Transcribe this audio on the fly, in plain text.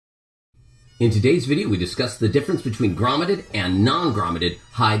In today's video, we discuss the difference between grommeted and non-grommeted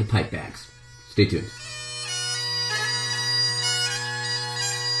hide pipe bags. Stay tuned.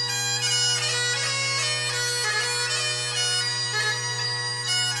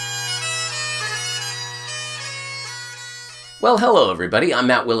 Well, hello everybody, I'm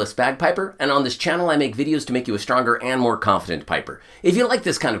Matt Willis Bagpiper, and on this channel I make videos to make you a stronger and more confident piper. If you like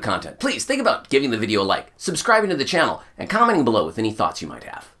this kind of content, please think about giving the video a like, subscribing to the channel, and commenting below with any thoughts you might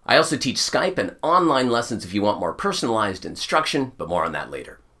have. I also teach Skype and online lessons if you want more personalized instruction, but more on that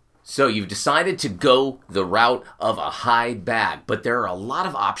later. So you've decided to go the route of a hide bag, but there are a lot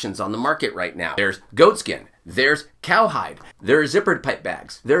of options on the market right now. There's goatskin, there's cowhide, there are zippered pipe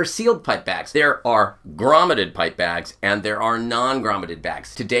bags, there are sealed pipe bags, there are grommeted pipe bags, and there are non-grommeted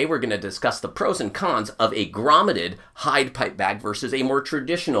bags. Today we're going to discuss the pros and cons of a grommeted hide pipe bag versus a more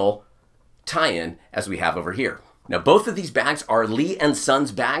traditional tie-in as we have over here. Now both of these bags are Lee &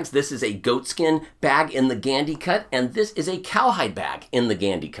 Sons bags. This is a goatskin bag in the Gandy cut, and this is a cowhide bag in the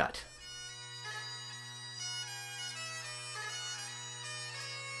Gandy cut.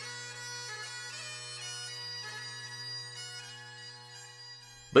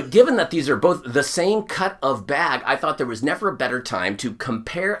 But given that these are both the same cut of bag, I thought there was never a better time to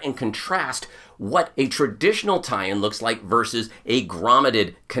compare and contrast what a traditional tie-in looks like versus a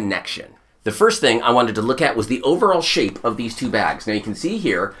grommeted connection. The first thing I wanted to look at was the overall shape of these two bags. Now you can see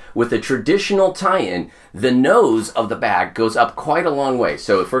here with the traditional tie-in, the nose of the bag goes up quite a long way.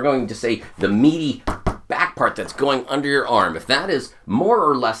 So if we're going to say the meaty back part that's going under your arm, if that is more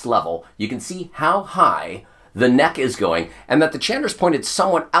or less level, you can see how high the neck is going, and that the chanter's pointed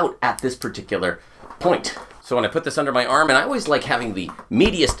somewhat out at this particular point. So when I put this under my arm, and I always like having the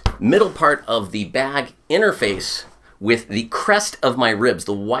meatiest middle part of the bag interface with the crest of my ribs,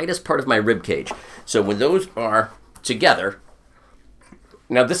 the widest part of my rib cage. So when those are together,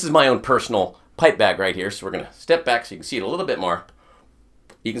 now this is my own personal pipe bag right here, so we're gonna step back so you can see it a little bit more.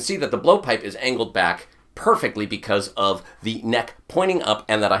 You can see that the blowpipe is angled back perfectly because of the neck pointing up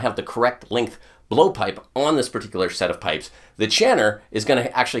and that I have the correct length blowpipe on this particular set of pipes. The chanter is going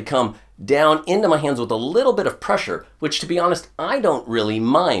to actually come down into my hands with a little bit of pressure, which to be honest, I don't really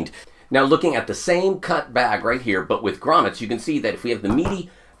mind. Now looking at the same cut bag right here, but with grommets, you can see that if we have the meaty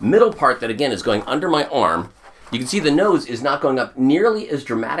middle part that again is going under my arm, you can see the nose is not going up nearly as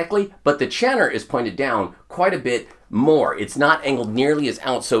dramatically, but the chanter is pointed down quite a bit more. It's not angled nearly as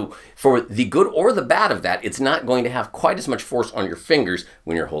out. So for the good or the bad of that, it's not going to have quite as much force on your fingers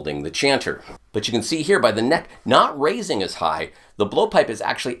when you're holding the chanter. But you can see here by the neck not raising as high, the blowpipe is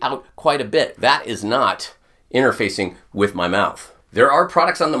actually out quite a bit. That is not interfacing with my mouth. There are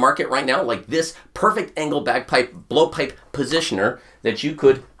products on the market right now like this perfect angle bagpipe blowpipe positioner that you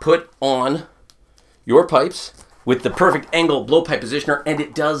could put on your pipes with the perfect angle blowpipe positioner, and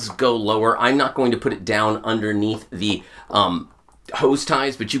it does go lower. I'm not going to put it down underneath the hose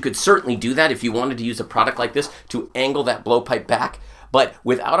ties, but you could certainly do that if you wanted to use a product like this to angle that blowpipe back. But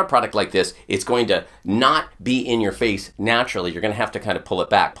without a product like this, it's going to not be in your face naturally. You're going to have to kind of pull it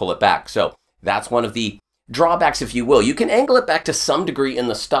back. So that's one of the drawbacks, if you will. You can angle it back to some degree in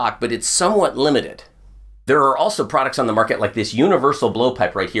the stock, but it's somewhat limited. There are also products on the market like this universal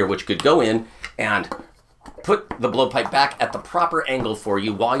blowpipe right here, which could go in and put the blowpipe back at the proper angle for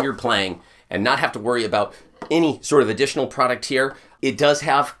you while you're playing and not have to worry about any sort of additional product here. It does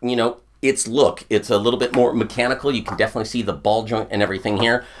have, you know, its look. It's a little bit more mechanical. You can definitely see the ball joint and everything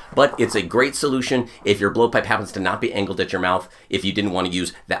here, but it's a great solution if your blowpipe happens to not be angled at your mouth, if you didn't want to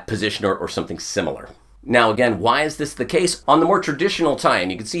use that positioner or something similar. Now again, why is this the case? On the more traditional tie-in,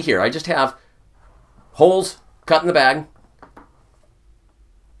 you can see here, I just have holes cut in the bag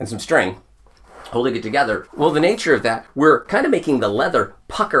and some string holding it together. Well, the nature of that, we're kind of making the leather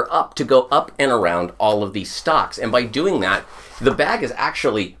pucker up to go up and around all of these stocks. And by doing that, the bag is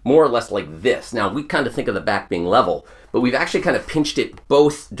actually more or less like this. Now, we kind of think of the back being level, but we've actually kind of pinched it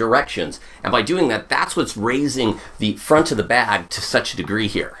both directions. And by doing that, that's what's raising the front of the bag to such a degree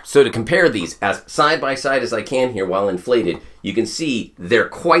here. So to compare these as side by side as I can here while inflated, you can see they're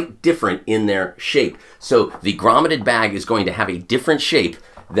quite different in their shape. So the grommeted bag is going to have a different shape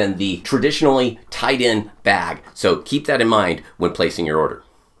than the traditionally tied-in bag. So keep that in mind when placing your order.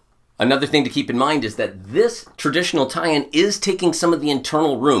 Another thing to keep in mind is that this traditional tie-in is taking some of the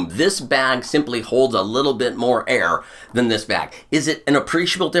internal room. This bag simply holds a little bit more air than this bag. Is it an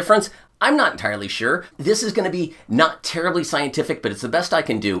appreciable difference? I'm not entirely sure. This is going to be not terribly scientific, but it's the best I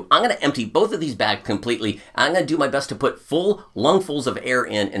can do. I'm going to empty both of these bags completely. I'm going to do my best to put full lungfuls of air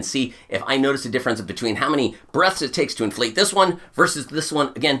in and see if I notice a difference between how many breaths it takes to inflate this one versus this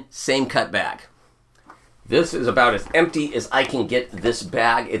one. Again, same cut bag. This is about as empty as I can get this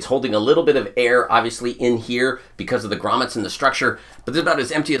bag. It's holding a little bit of air, obviously, in here because of the grommets in the structure, but it's about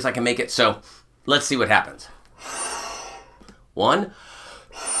as empty as I can make it, so let's see what happens. 1,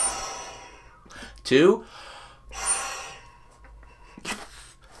 2.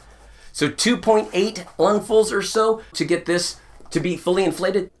 So 2.8 lungfuls or so to get this to be fully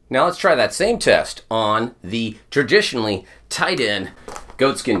inflated. Now let's try that same test on the traditionally tied-in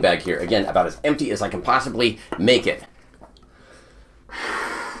goatskin bag here. Again, about as empty as I can possibly make it.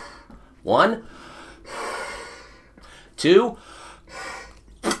 1, 2.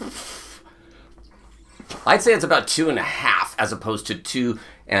 I'd say it's about 2.5 as opposed to 2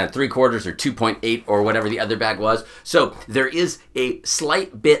 3/4 or 2.8 or whatever the other bag was. So there is a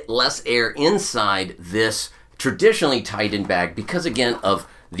slight bit less air inside this traditionally tied-in bag because, again, of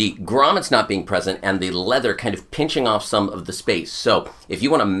the grommets not being present and the leather kind of pinching off some of the space. So if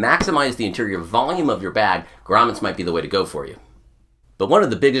you want to maximize the interior volume of your bag, grommets might be the way to go for you. But one of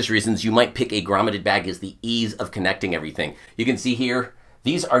the biggest reasons you might pick a grommeted bag is the ease of connecting everything. You can see here,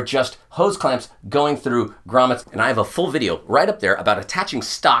 these are just hose clamps going through grommets, and I have a full video right up there about attaching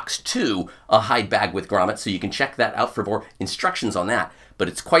stocks to a hide bag with grommets, so you can check that out for more instructions on that. But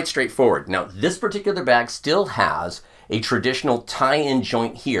it's quite straightforward. Now, this particular bag still has a traditional tie-in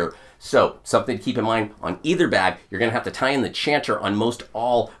joint here. So something to keep in mind on either bag, you're gonna have to tie in the chanter on most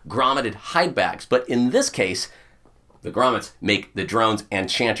all grommeted hide bags. But in this case, the grommets make the drones and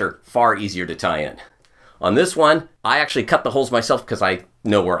chanter far easier to tie in. On this one, I actually cut the holes myself because I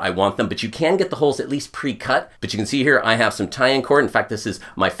know where I want them, but you can get the holes at least pre-cut. But you can see here, I have some tie-in cord. In fact, this is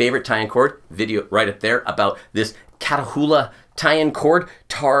my favorite tie-in cord video right up there about this Catahoula tie-in cord,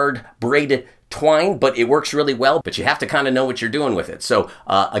 tarred, braided twine, but it works really well, but you have to kind of know what you're doing with it. So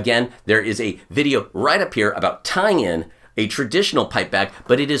again, there is a video right up here about tying in a traditional pipe bag,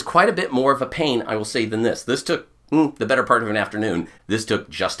 but it is quite a bit more of a pain, I will say, than this. This took the better part of an afternoon. This took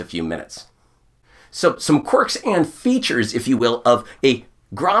just a few minutes. So some quirks and features, if you will, of a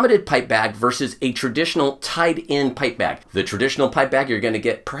grommeted pipe bag versus a traditional tied-in pipe bag. The traditional pipe bag, you're going to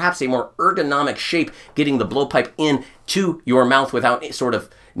get perhaps a more ergonomic shape, getting the blowpipe in to your mouth without sort of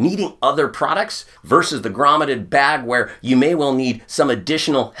needing other products, versus the grommeted bag where you may well need some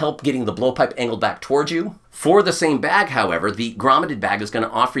additional help getting the blowpipe angled back towards you. For the same bag, however, the grommeted bag is going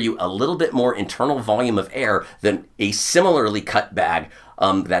to offer you a little bit more internal volume of air than a similarly cut bag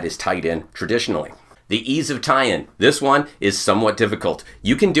that is tied in traditionally. The ease of tie-in. This one is somewhat difficult.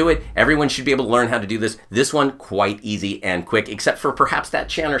 You can do it. Everyone should be able to learn how to do this. This one, quite easy and quick, except for perhaps that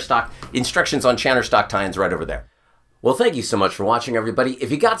chanter stock. Instructions on chanter stock tie-ins right over there. Well, thank you so much for watching, everybody. If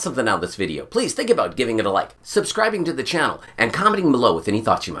you got something out of this video, please think about giving it a like, subscribing to the channel, and commenting below with any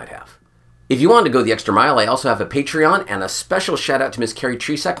thoughts you might have. If you want to go the extra mile, I also have a Patreon, and a special shout out to Miss Carrie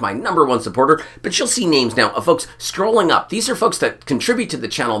Tresek, my #1 supporter, but you'll see names now of folks scrolling up. These are folks that contribute to the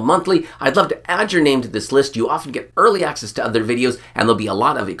channel monthly. I'd love to add your name to this list. You often get early access to other videos, and there'll be a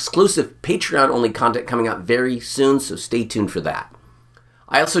lot of exclusive Patreon-only content coming out very soon, so stay tuned for that.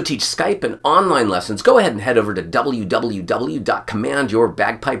 I also teach Skype and online lessons. Go ahead and head over to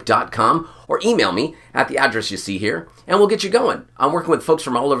www.commandyourbagpipe.com or email me at the address you see here, and we'll get you going. I'm working with folks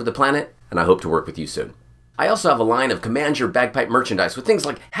from all over the planet, and I hope to work with you soon. I also have a line of Command Your Bagpipe merchandise with things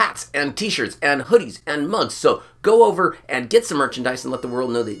like hats and t-shirts and hoodies and mugs, so go over and get some merchandise and let the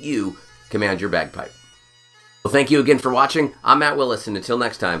world know that you command your bagpipe. Well, thank you again for watching. I'm Matt Willis, and until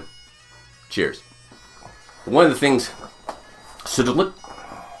next time, cheers. One of the things, so to look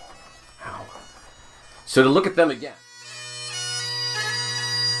at them again.